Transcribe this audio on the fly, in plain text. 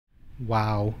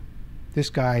Wow, this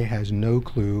guy has no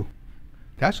clue.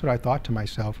 That's what I thought to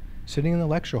myself, sitting in the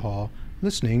lecture hall,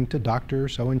 listening to Dr.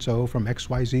 So-and-so from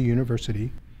XYZ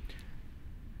University.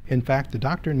 In fact, the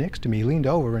doctor next to me leaned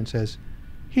over and says,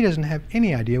 "He doesn't have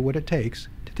any idea what it takes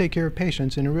to take care of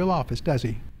patients in a real office, does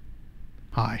he?"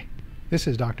 Hi, this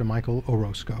is Dr. Micheal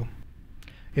Orozco.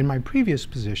 In my previous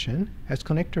position as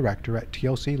clinic director at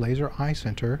TLC Laser Eye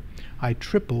Center, I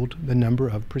tripled the number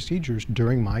of procedures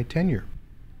during my tenure.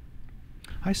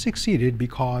 I succeeded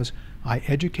because I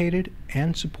educated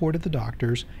and supported the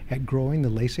doctors at growing the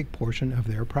LASIK portion of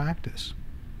their practice.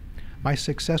 My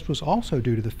success was also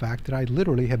due to the fact that I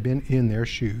literally have been in their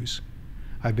shoes.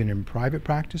 I've been in private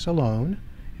practice alone,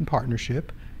 in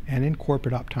partnership, and in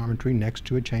corporate optometry next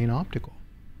to a chain optical.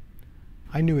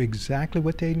 I knew exactly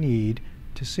what they need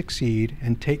to succeed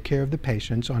and take care of the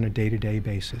patients on a day-to-day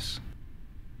basis.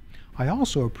 I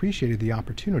also appreciated the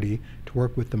opportunity to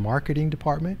work with the marketing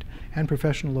department and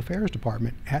professional affairs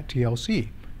department at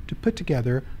TLC to put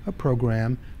together a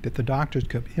program that the doctors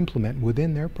could implement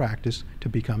within their practice to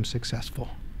become successful.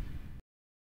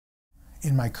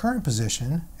 In my current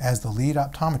position as the lead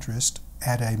optometrist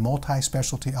at a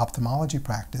multi-specialty ophthalmology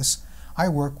practice, I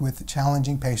work with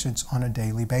challenging patients on a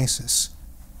daily basis.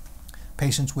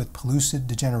 Patients with pellucid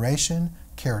degeneration,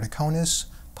 keratoconus,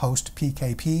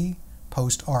 post-PKP,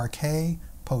 post-RK,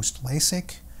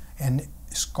 post-LASIK, and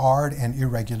scarred and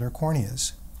irregular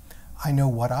corneas. I know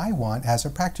what I want as a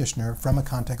practitioner from a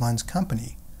contact lens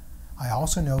company. I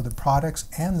also know the products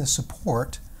and the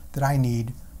support that I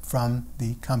need from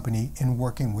the company in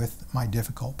working with my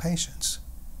difficult patients.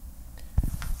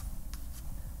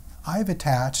 I've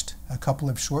attached a couple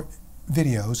of short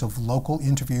videos of local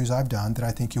interviews I've done that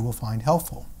I think you will find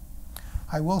helpful.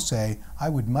 I will say I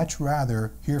would much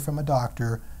rather hear from a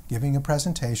doctor giving a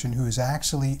presentation who has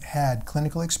actually had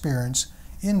clinical experience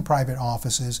in private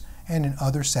offices and in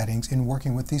other settings in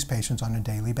working with these patients on a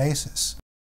daily basis.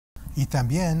 Y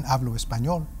también hablo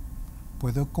español.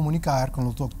 Puedo comunicar con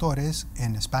los doctores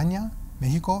en España,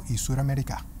 México y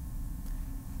Sudamérica.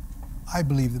 I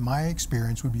believe that my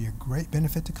experience would be a great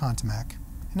benefit to Contamac,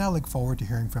 and I look forward to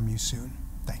hearing from you soon.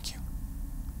 Thank you.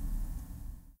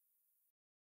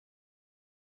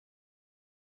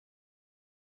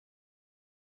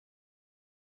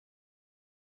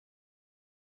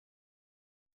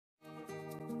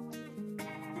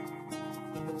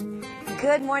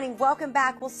 Good morning. Welcome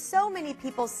back. Well, so many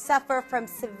people suffer from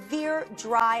severe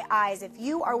dry eyes. If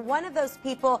you are one of those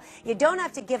people, you don't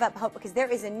have to give up hope because there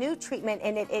is a new treatment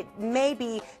and it may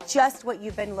be just what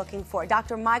you've been looking for.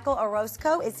 Dr. Micheal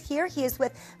Orozco is here. He is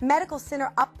with Medical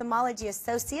Center Ophthalmology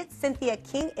Associates. Cynthia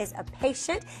King is a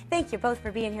patient. Thank you both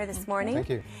for being here this morning. Thank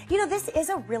you. You know, this is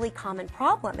a really common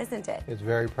problem, isn't it? It's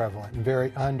very prevalent and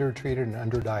very undertreated and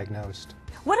underdiagnosed.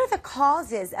 What are the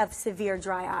causes of severe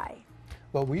dry eye?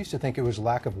 Well, we used to think it was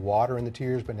lack of water in the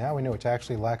tears, but now we know it's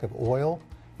actually lack of oil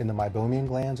in the meibomian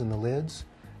glands in the lids.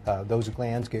 Those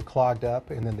glands get clogged up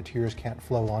and then the tears can't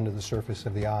flow onto the surface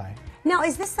of the eye. Now,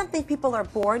 is this something people are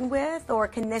born with, or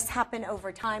can this happen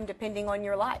over time depending on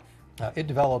your life? It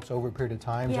develops over a period of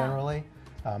time generally.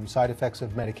 Side effects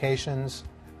of medications,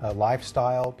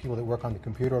 lifestyle, people that work on the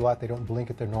computer a lot, they don't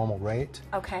blink at their normal rate.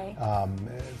 Okay.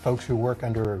 Folks who work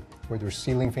under where there's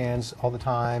ceiling fans all the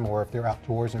time, or if they're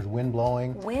outdoors and there's wind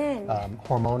blowing. Wind.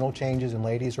 Hormonal changes in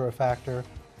ladies are a factor.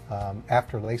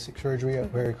 After LASIK surgery,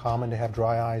 very common to have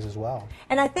dry eyes as well.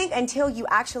 And I think until you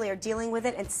actually are dealing with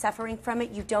it and suffering from it,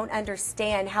 you don't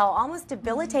understand how almost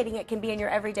debilitating it can be in your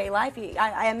everyday life.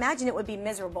 I imagine it would be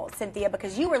miserable, Cynthia,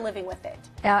 because you were living with it.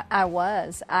 I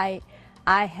was.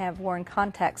 I have worn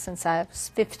contacts since I was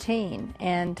 15,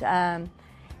 and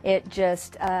it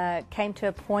just came to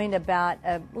a point about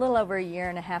a little over a year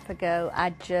and a half ago.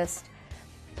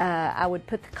 I would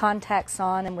put the contacts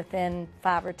on, and within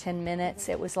 5 or 10 minutes,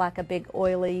 it was like a big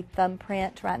oily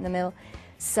thumbprint right in the middle.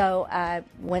 So I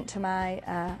went to my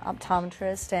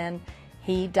optometrist, and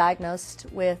he diagnosed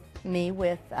me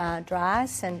with dry eye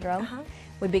syndrome.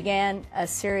 We began a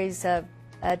series of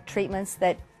treatments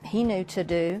that he knew to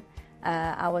do.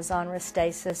 I was on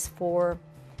Restasis for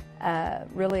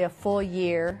really a full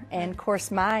year, and of course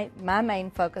my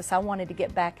main focus, I wanted to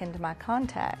get back into my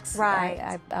contacts.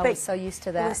 Right. I was so used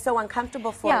to that. It was so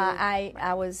uncomfortable for you. Yeah,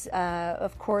 I was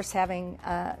of course having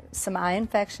some eye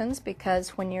infections because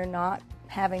when you're not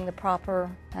having the proper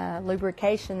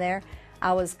lubrication there,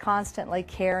 I was constantly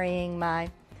carrying my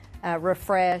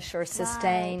Refresh or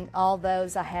Sustain, all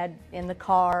those I had in the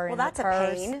car. Well, in that's the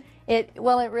purse. a pain.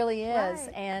 Well, it really is,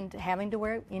 Right. and having to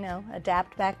wear,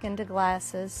 adapt back into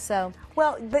glasses. So,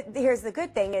 well, but here's the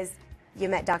good thing is you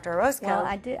met Dr. Orozco. Well,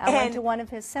 I did. I went to one of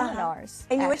his seminars.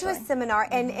 And you went to a actually. seminar,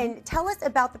 and tell us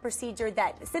about the procedure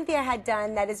that Cynthia had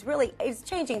done that is really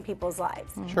changing people's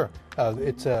lives. Sure.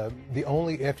 It's the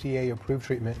only FDA-approved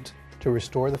treatment to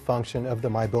restore the function of the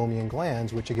meibomian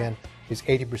glands, which again is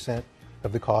 80%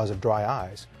 of the cause of dry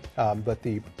eyes. But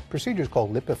the procedure is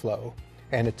called LipiFlow,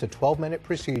 and it's a 12-minute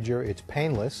procedure. It's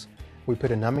painless. We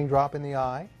put a numbing drop in the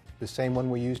eye, the same one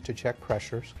we use to check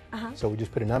pressures. So we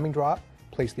just put a numbing drop,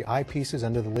 place the eyepieces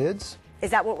under the lids.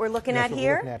 Is that what we're looking at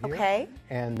here? Okay.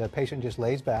 And the patient just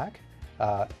lays back.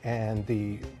 And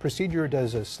the procedure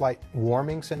does a slight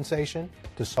warming sensation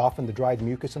to soften the dried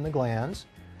mucus in the glands,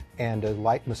 and a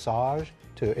light massage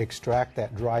to extract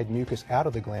that dried mucus out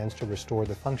of the glands to restore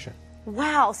the function.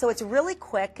 Wow, so it's really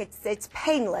quick, it's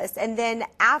painless, and then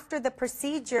after the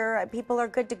procedure, people are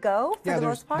good to go for the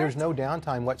most part? There's no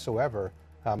downtime whatsoever.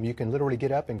 You can literally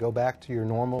get up and go back to your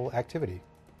normal activity.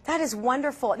 That is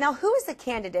wonderful. Now, who is the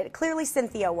candidate? Clearly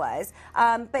Cynthia was,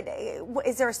 but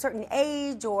is there a certain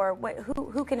age, or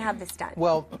who can have this done?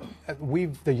 Well,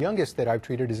 the youngest that I've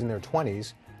treated is in their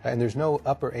 20s, and there's no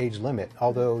upper age limit,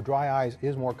 although dry eyes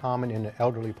is more common in the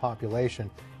elderly population,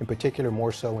 in particular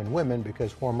more so in women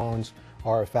because hormones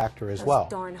are a factor as well.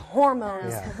 Those darn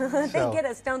hormones. Yeah. They get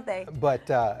us, don't they? But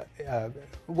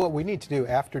what we need to do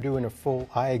after doing a full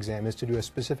eye exam is to do a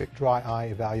specific dry eye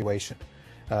evaluation.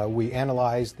 We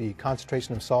analyze the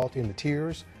concentration of salt in the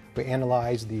tears, we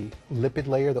analyze the lipid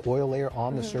layer, the oil layer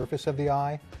on the surface of the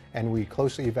eye, and we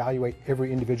closely evaluate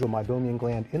every individual meibomian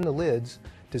gland in the lids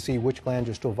to see which glands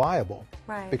are still viable.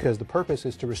 Right. Because the purpose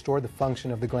is to restore the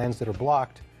function of the glands that are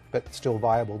blocked, but still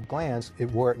viable glands,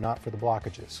 were it not for the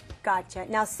blockages. Gotcha.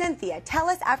 Now, Cynthia, tell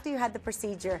us after you had the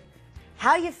procedure,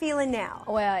 how you feeling now?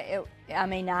 Well, I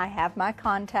mean, I have my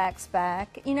contacts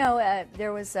back. You know,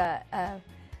 there was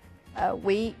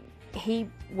he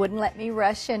wouldn't let me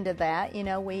rush into that. You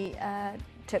know, we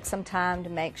took some time to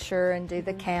make sure and do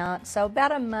the count. So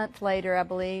about a month later, I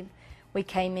believe, we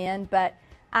came in, but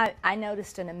I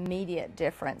noticed an immediate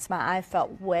difference. My eye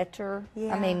felt wetter.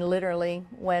 Yeah. I mean, literally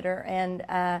wetter. And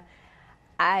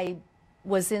I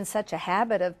was in such a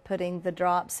habit of putting the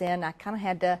drops in, I kind of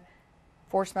had to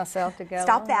force myself to go,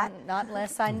 Stop that. Not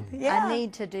unless I Yeah.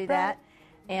 need to do that.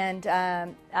 And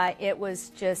it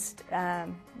was just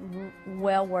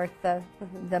well worth the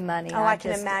money. Oh, I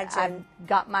can imagine. I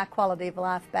got my quality of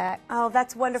life back. Oh,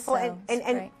 that's wonderful. So, it's and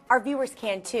great. our viewers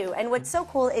can too. And what's so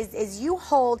cool is you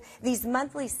hold these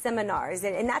monthly seminars,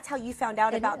 and that's how you found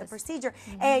out about the procedure.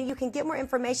 And you can get more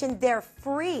information. They're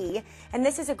free. And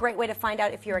this is a great way to find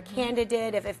out if you're a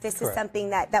candidate, if this is something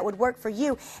that would work for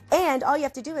you. And all you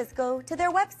have to do is go to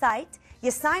their website. You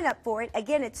sign up for it.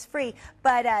 Again, it's free,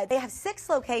 but they have 6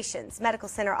 locations, Medical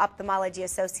Center Ophthalmology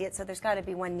Associates, so there's got to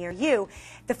be one near you.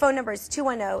 The phone number is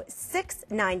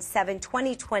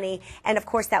 210-697-2020, and of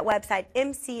course that website,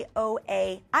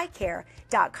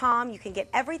 mcoaeyecare.com. You can get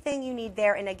everything you need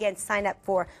there, and again, sign up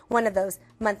for one of those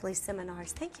monthly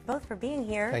seminars. Thank you both for being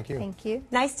here. Thank you. Thank you.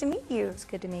 Nice to meet you. It's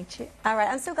good to meet you. All right,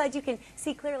 I'm so glad you can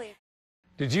see clearly.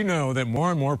 Did you know that more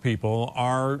and more people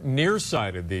are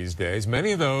nearsighted these days?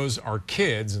 Many of those are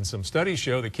kids, and some studies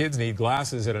show that kids need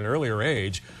glasses at an earlier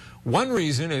age. One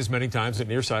reason is many times that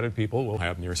nearsighted people will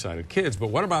have nearsighted kids.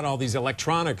 But what about all these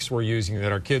electronics we're using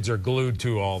that our kids are glued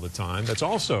to all the time? That's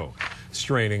also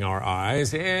straining our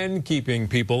eyes and keeping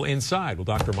people inside. Well,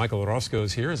 Dr. Micheal Orozco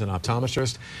is here as an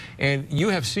optometrist, and you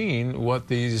have seen what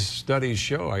these studies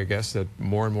show, I guess, that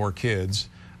more and more kids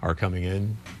are coming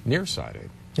in nearsighted.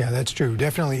 Yeah, that's true.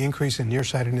 Definitely increase in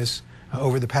nearsightedness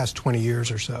over the past 20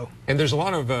 years or so. And there's a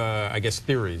lot of, I guess,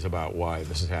 theories about why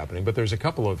this is happening, but there's a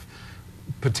couple of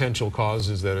potential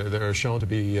causes that are shown to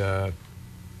be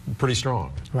pretty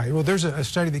strong. Right. Well, there's a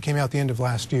study that came out at the end of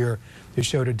last year that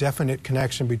showed a definite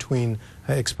connection between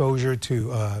exposure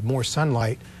to more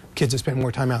sunlight. Kids that spend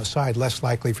more time outside, less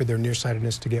likely for their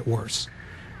nearsightedness to get worse.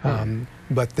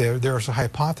 But there's a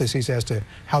hypothesis as to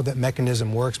how that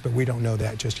mechanism works, but we don't know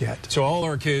that just yet. So all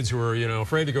our kids who are,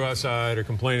 afraid to go outside or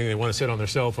complaining they want to sit on their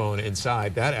cell phone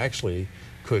inside, that actually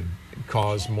could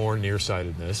cause more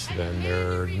nearsightedness than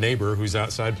their neighbor who's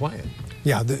outside playing.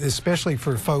 Yeah, especially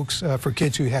for folks, for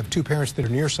kids who have 2 parents that are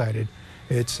nearsighted,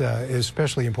 it's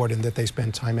especially important that they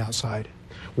spend time outside.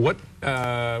 What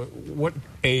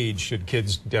age should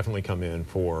kids definitely come in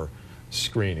for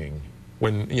screening?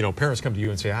 When, parents come to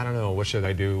you and say, I don't know, what should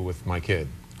I do with my kid?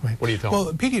 Right. What do you tell them?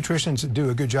 Well, pediatricians do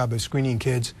a good job of screening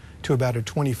kids to about a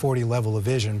 20/40 level of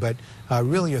vision, but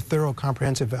really a thorough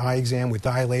comprehensive eye exam with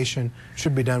dilation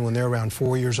should be done when they're around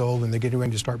 4 years old and they're getting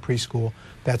ready to start preschool.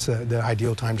 That's the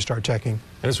ideal time to start checking.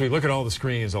 And as we look at all the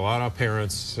screens, a lot of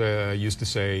parents used to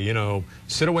say, you know,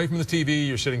 sit away from the TV,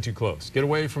 you're sitting too close. Get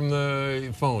away from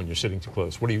the phone, you're sitting too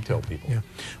close. What do you tell people? Yeah.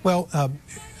 Well,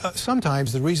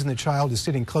 sometimes the reason the child is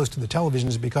sitting close to the television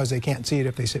is because they can't see it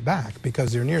if they sit back,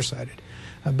 because they're nearsighted.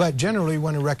 But generally, we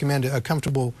want to recommend a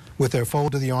comfortable, with their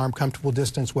fold of the arm, comfortable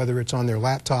distance, whether it's on their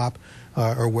laptop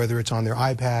or whether it's on their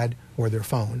iPad or their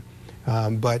phone.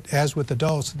 But as with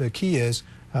adults, the key is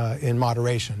in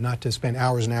moderation, not to spend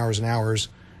hours and hours and hours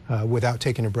without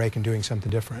taking a break and doing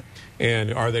something different.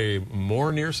 And are they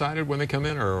more nearsighted when they come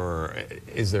in, or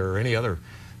is there any other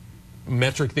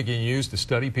metric that you can use to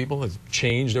study people that's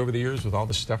changed over the years with all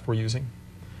the stuff we're using?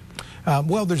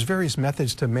 Well, there's various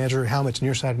methods to measure how much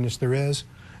nearsightedness there is.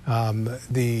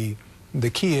 The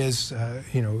key is,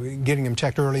 you know, getting them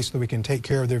checked early so that we can take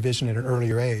care of their vision at an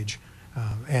earlier age,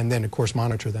 and then, of course,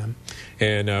 monitor them.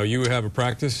 And you have a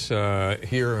practice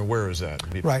here, and where is that?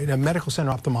 Right, Medical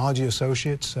Center Ophthalmology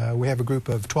Associates. We have a group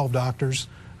of 12 doctors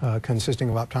consisting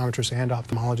of optometrists and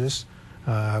ophthalmologists.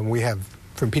 We have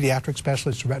from pediatric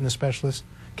specialists to retina specialists,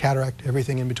 cataract,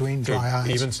 everything in between, dry eyes.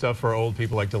 Even stuff for old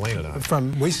people like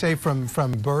Delana. We say from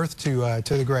birth to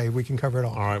the grave, we can cover it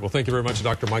all. All right. Well, thank you very much,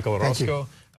 Dr. Micheal Orozco.